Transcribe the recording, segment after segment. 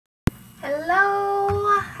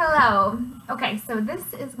Hello. Okay, so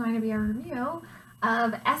this is going to be a review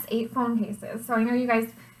of S8 phone cases. So I know you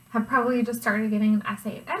guys have probably just started getting an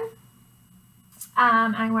S8 in.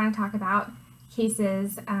 And I want to talk about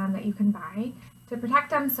cases that you can buy to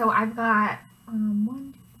protect them. So I've got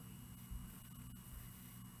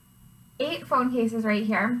 8 phone cases right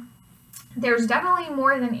here. There's definitely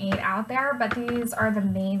more than 8 out there, but these are the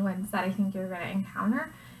main ones that I think you're going to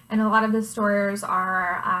encounter. And a lot of the stores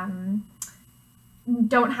are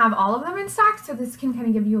don't have all of them in stock, so this can kind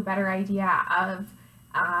of give you a better idea of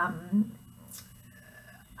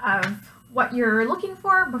what you're looking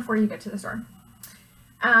for before you get to the store.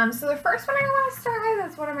 So the first one I want to start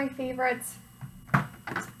with is one of my favorites,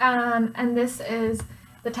 and this is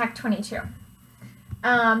the Tech 22.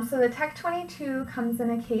 So the Tech 22 comes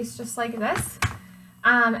in a case just like this,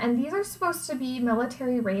 and these are supposed to be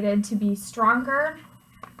military rated to be stronger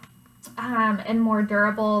and more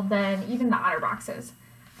durable than even the OtterBoxes.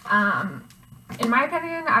 In my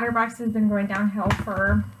opinion, OtterBox has been going downhill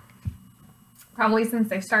for probably since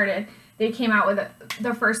they started. They came out with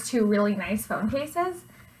the first 2 really nice phone cases,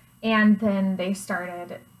 and then they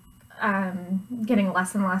started getting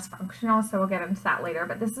less and less functional, so we'll get into that later.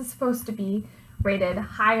 But this is supposed to be rated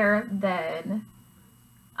higher than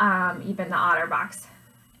even the OtterBox,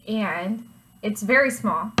 and it's very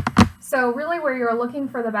small. So really where you're looking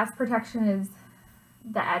for the best protection is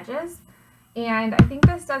the edges, and I think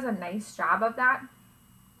this does a nice job of that.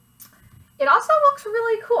 It also looks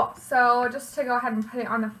really cool, so just to go ahead and put it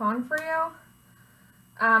on the phone for you,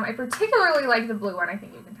 I particularly like the blue one, I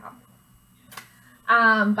think you can tell.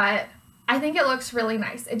 But I think it looks really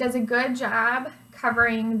nice. It does a good job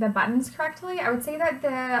covering the buttons correctly. I would say that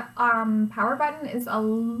the power button is a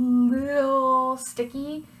little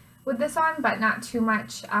sticky with this on, but not too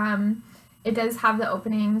much. It does have the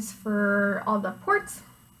openings for all the ports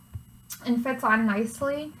and fits on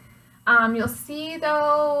nicely. You'll see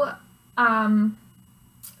though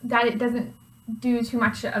that it doesn't do too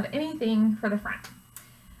much of anything for the front.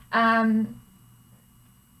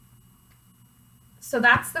 So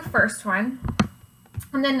that's the first one.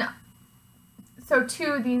 And then so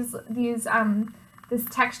too, this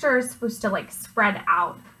texture is supposed to like spread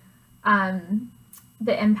out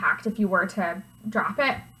the impact if you were to drop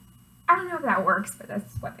it. I don't know if that works, but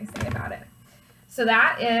that's what they say about it. So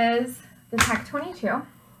that is the Tech 22.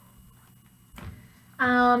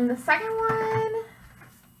 The second one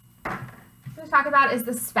to talk about is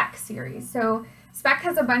the Speck series. So Speck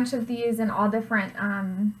has a bunch of these in all different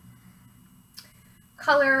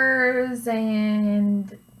colors,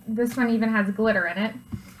 and this one even has glitter in it.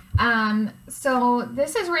 So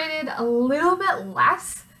this is rated a little bit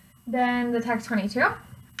less than the Tech 22.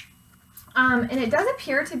 And it does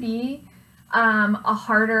appear to be a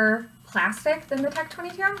harder plastic than the Tech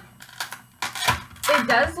 22. It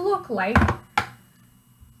does look like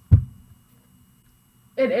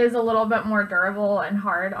it is a little bit more durable and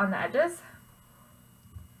hard on the edges.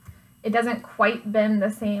 It doesn't quite bend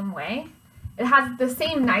the same way. It has the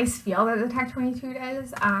same nice feel that the Tech 22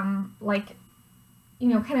 does, like, you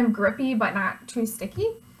know, kind of grippy but not too sticky.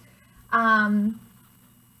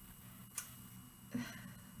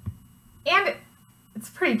 And it's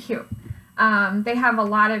pretty cute. They have a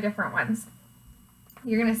lot of different ones.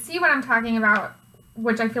 You're going to see what I'm talking about,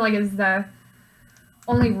 which I feel like is the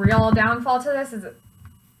only real downfall to this. Is it?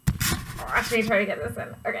 Oh, let me try to get this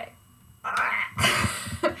in. Okay.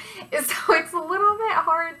 So it's a little bit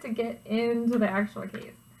hard to get into the actual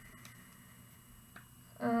case.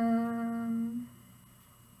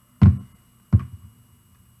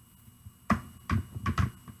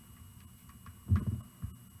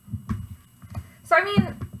 So I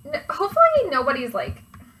mean, hopefully nobody's like,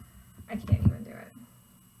 I can't even do it.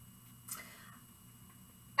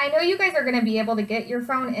 I know you guys are going to be able to get your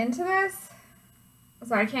phone into this,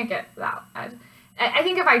 so I can't get that. I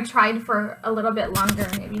think if I tried for a little bit longer,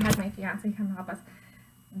 maybe had my fiance come help us,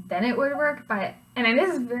 then it would work. But, and it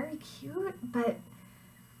is very cute, but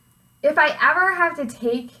if I ever have to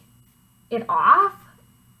take it off,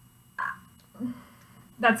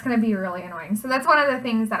 that's going to be really annoying. So that's one of the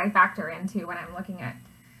things that I factor into when I'm looking at,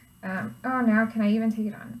 oh, now can I even take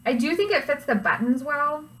it on? I do think it fits the buttons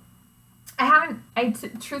well. I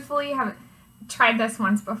truthfully haven't tried this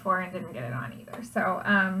once before and didn't get it on either.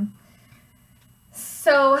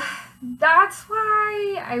 So that's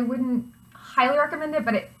why I wouldn't highly recommend it,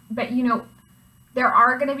 but you know, there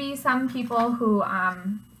are going to be some people who are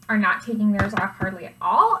not taking theirs off hardly at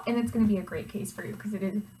all, and it's going to be a great case for you because it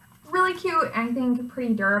is really cute and I think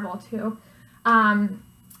pretty durable too.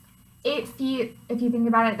 8 feet, if you think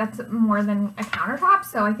about it, that's more than a countertop,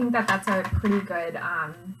 so I think that that's a pretty good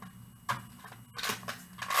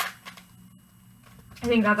I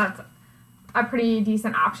think that that's a pretty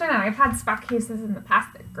decent option, and I've had spec cases in the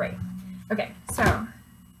past that are great. Okay, so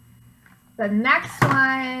the next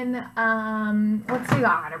one, let's do the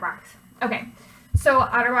OtterBox. Okay, so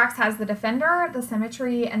OtterBox has the Defender, the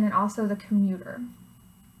Symmetry, and then also the Commuter.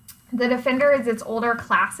 The Defender is its older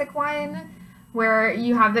classic one, where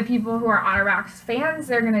you have the people who are OtterBox fans.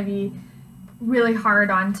 They're going to be really hard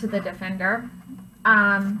onto the Defender.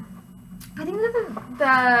 I think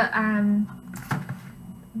that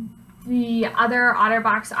the other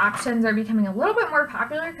OtterBox options are becoming a little bit more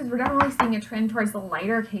popular because we're definitely seeing a trend towards the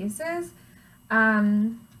lighter cases.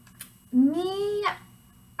 I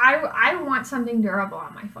want something durable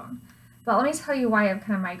on my phone, but let me tell you why I've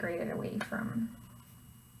kind of migrated away from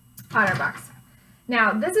OtterBox.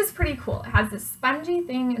 Now, this is pretty cool. It has this spongy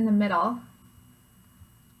thing in the middle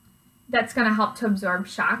that's going to help to absorb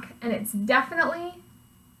shock, and it's definitely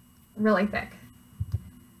really thick.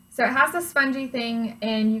 So it has the spongy thing,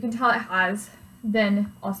 and you can tell it has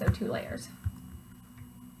then also 2 layers.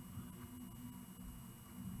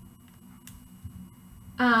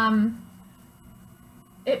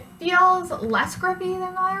 It feels less grippy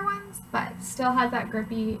than the other ones, but still has that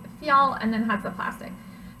grippy feel, and then has the plastic.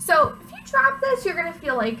 So if you drop this, you're going to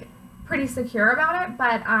feel like pretty secure about it,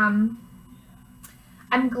 but I'm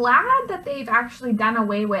glad that they've actually done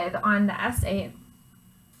away with, on the S8,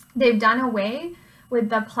 they've done away with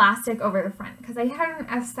the plastic over the front, because I had an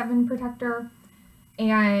S7 protector,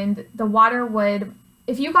 and the water would,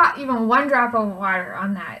 if you got even 1 drop of water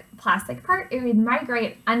on that plastic part, it would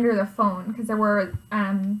migrate under the phone, because there were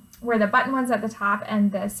where the button was at the top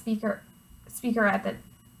and the speaker at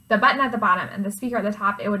the button at the bottom and the speaker at the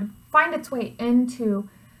top, it would find its way into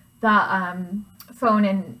the phone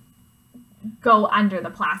and go under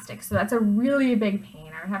the plastic. So that's a really big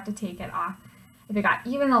pain. I would have to take it off. If it got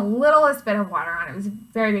even the littlest bit of water on it, it was a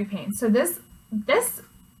very big pain. So this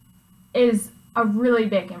is a really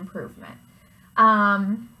big improvement.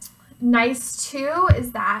 Nice too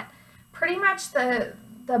is that pretty much the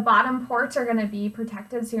bottom ports are going to be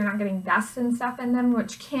protected, so you're not getting dust and stuff in them,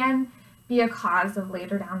 which can be a cause of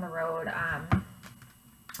later down the road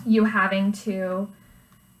you having to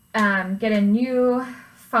get a new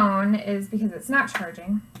phone, is because it's not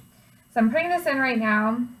charging. So I'm putting this in right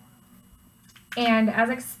now, and as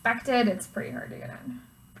expected, it's pretty hard to get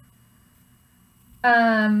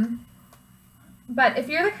in. But if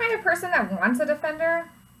you're the kind of person that wants a Defender,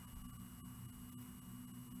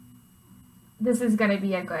 this is going to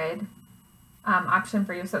be a good option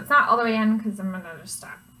for you. So it's not all the way in, because I'm going to just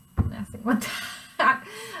stop messing with that.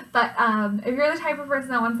 But if you're the type of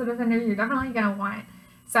person that wants a Defender, you're definitely going to want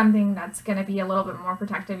something that's going to be a little bit more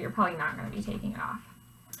protective. You're probably not going to be taking it off.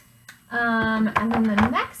 And then the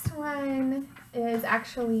next one is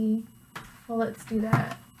actually, well, let's do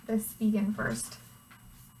the Spigen first.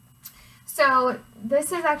 So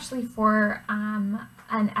this is actually for an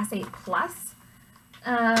S8 Plus.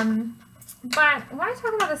 But I want to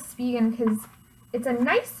talk about the Spigen because it's a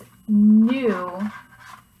nice new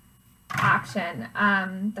option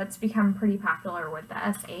that's become pretty popular with the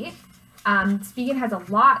S8. Spigen has a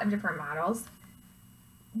lot of different models.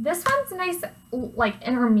 This one's a nice, like,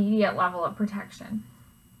 intermediate level of protection.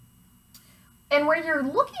 And where you're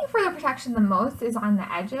looking for the protection the most is on the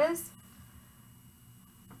edges.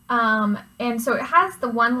 And so it has the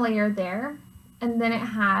 1 layer there, and then it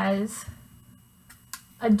has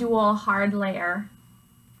a dual hard layer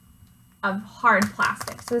of hard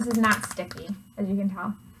plastic. So this is not sticky, as you can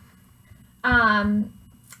tell.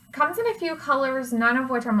 Comes in a few colors, none of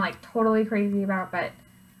which I'm like totally crazy about, but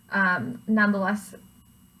nonetheless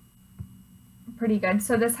pretty good.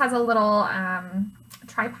 So this has a little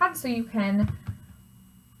tripod, so you can,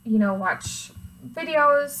 you know, watch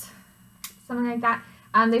videos, something like that.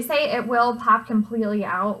 They say it will pop completely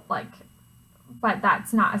out, like, but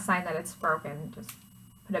that's not a sign that it's broken. Just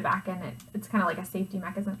put it back in. It's kind of like a safety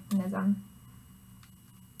mechanism.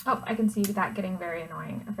 Oh, I can see that getting very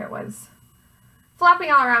annoying if it was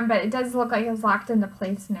flopping all around, but it does look like it's locked into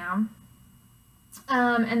place now.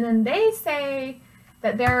 And then they say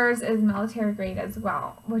that theirs is military grade as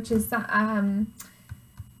well, which is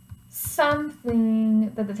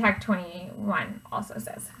something that the Tech 21 also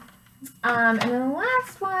says. And then the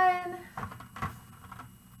last one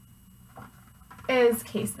is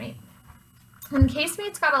Casemate. And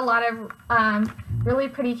Casemate's got a lot of really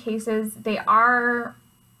pretty cases. They are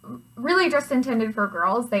really just intended for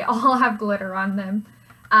girls. They all have glitter on them.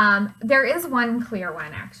 There is one clear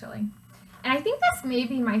one, actually. And I think this may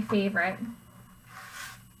be my favorite.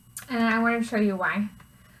 And I want to show you why.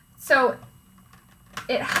 So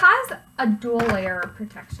it has a dual layer of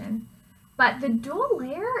protection, but the dual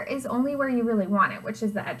layer is only where you really want it, which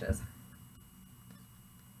is the edges.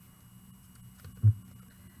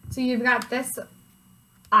 So you've got this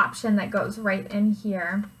option that goes right in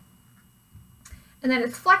here. And then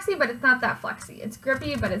it's flexy, but it's not that flexy. It's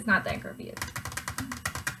grippy, but it's not that grippy.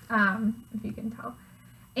 If you can tell.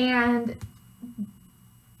 And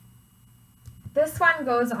this one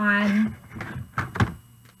goes on,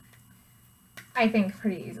 I think,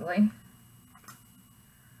 pretty easily.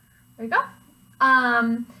 There you go.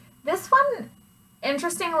 This one,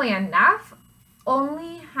 interestingly enough,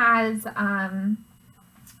 only has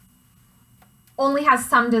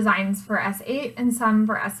some designs for S8 and some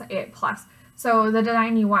for S8 Plus. So the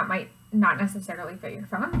design you want might not necessarily fit your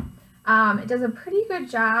phone. It does a pretty good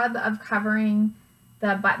job of covering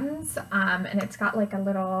the buttons, and it's got like a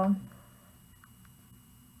little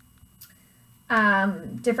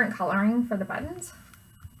different coloring for the buttons,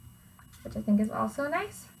 which I think is also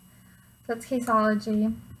nice. So that's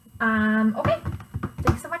Caseology. Okay,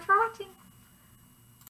 thanks so much.